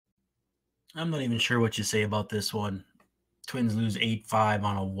I'm not even sure what you say about this one. Twins lose 8-5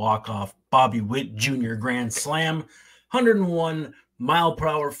 on a walk-off Bobby Witt Jr. grand slam.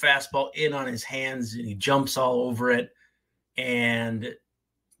 101-mile-per-hour fastball in on his hands, and he jumps all over it. And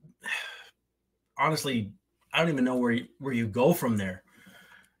honestly, I don't even know where you go from there.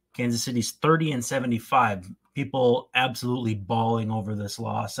 Kansas City's 30-75. People absolutely bawling over this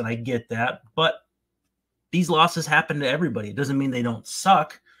loss, and I get that. But these losses happen to everybody. It doesn't mean they don't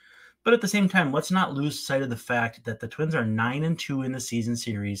suck. But at the same time, let's not lose sight of the fact that the Twins are 9-2 in the season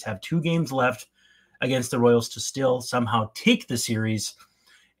series, have 2 games left against the Royals to still somehow take the series,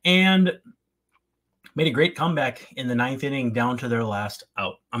 and made a great comeback in the 9th inning down to their last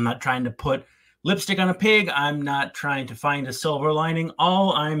out. I'm not trying to put lipstick on a pig. I'm not trying to find a silver lining.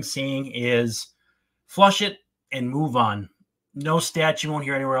 All I'm saying is flush it and move on. No stats you won't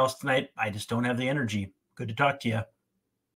hear anywhere else tonight. I just don't have the energy. Good to talk to you.